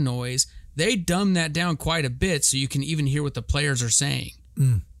crowd noise, they dumb that down quite a bit so you can even hear what the players are saying.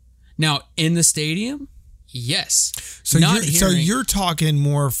 Now, in the stadium, yes. So you're talking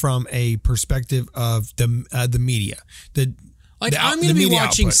more from a perspective of the media. I'm going to be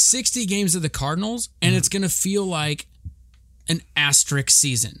watching output. 60 games of the Cardinals, and it's going to feel like an asterisk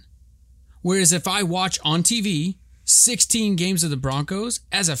season. Whereas if I watch on TV 16 games of the Broncos,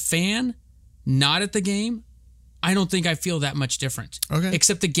 as a fan, not at the game, I don't think I feel that much different. Okay.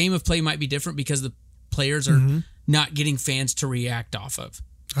 Except the game of play might be different because the players are not getting fans to react off of.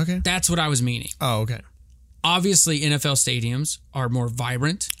 Okay. That's what I was meaning. Oh, okay. Obviously, NFL stadiums are more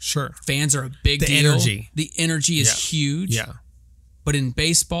vibrant. Sure. Fans are a big The deal. energy. The energy is huge. Yeah. But in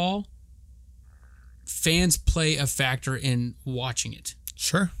baseball, fans play a factor in watching it,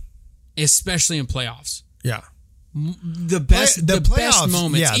 Sure. especially in playoffs. Yeah. The best playoffs,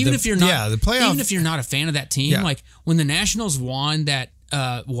 moments, yeah, even the- if you're not, yeah, the playoff- even if you're not a fan of that team, Yeah. like when the Nationals won that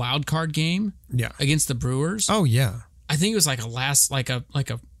wild card game Yeah. against the Brewers, Oh, yeah. I think it was like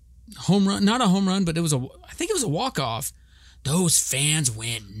a home run, not a home run, but I think it was a walk off. Those fans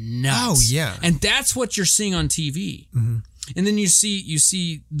went nuts. Oh, yeah. and that's what you're seeing on TV. And then you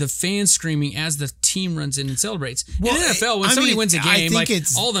see the fans screaming as the team runs in and celebrates. Well, in the NFL, when I somebody mean, wins a I game, think like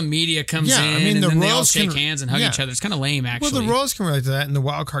it's- all the media comes Yeah, in, I mean, and the then they all Royals shake can- hands and hug yeah. each other. It's kind of lame, actually. Well, the Royals can relate to that in the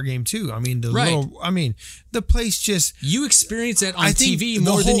wild card game too. I mean, Right. the place just. You experience that on I think TV the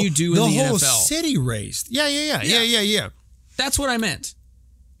more than whole- you do in the whole NFL. city raised. Yeah. That's what I meant.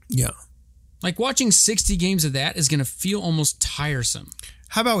 Yeah. Like watching 60 games of that is going to feel almost tiresome.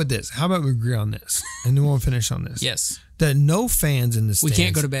 How about with this? How about we agree on this, and then we'll finish on this. Yes. That no fans in the We stands.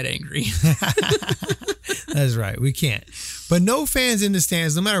 can't go to bed angry. That's right. We can't. But no fans in the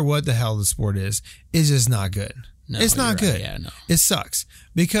stands, no matter what the hell the sport is just not good. No, it's not you're right. good. Yeah, no. It sucks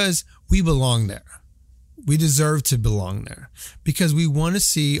because we belong there. We deserve to belong there because we want to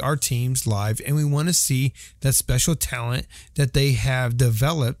see our teams live and we want to see that special talent that they have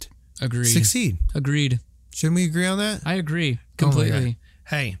developed Agreed. succeed. Agreed. Shouldn't we agree on that? I agree Oh my God. completely.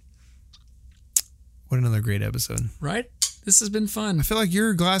 Hey, what another great episode. Right? This has been I fun. feel like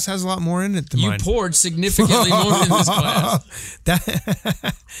your glass has a lot more in it than You mine. poured significantly more than this glass.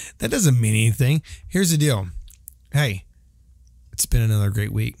 That doesn't mean anything. Here's the deal. Hey, it's been another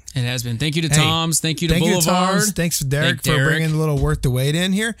great week. It has been. Thank you to Hey, Tom's. Thank you to Boulevard. Tom's. Thanks to Derek Thank for Derek. bringing a little Worth the Wait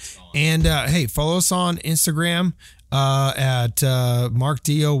in here. And hey, follow us on Instagram at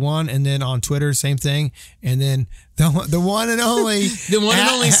MarkDO1 and then on Twitter, same thing. And then the one and only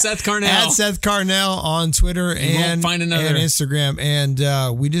Seth Carnell. At Seth Carnell on Twitter won't and, find another. and Instagram. And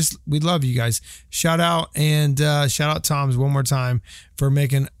we love you guys. Shout out Tom's one more time for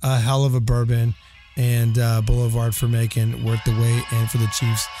making a hell of a bourbon. And Boulevard for making Worth the Wait, and for the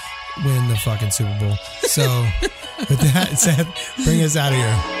Chiefs win the fucking Super Bowl. So with that said, bring us out of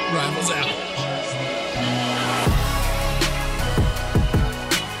here. Rivals out.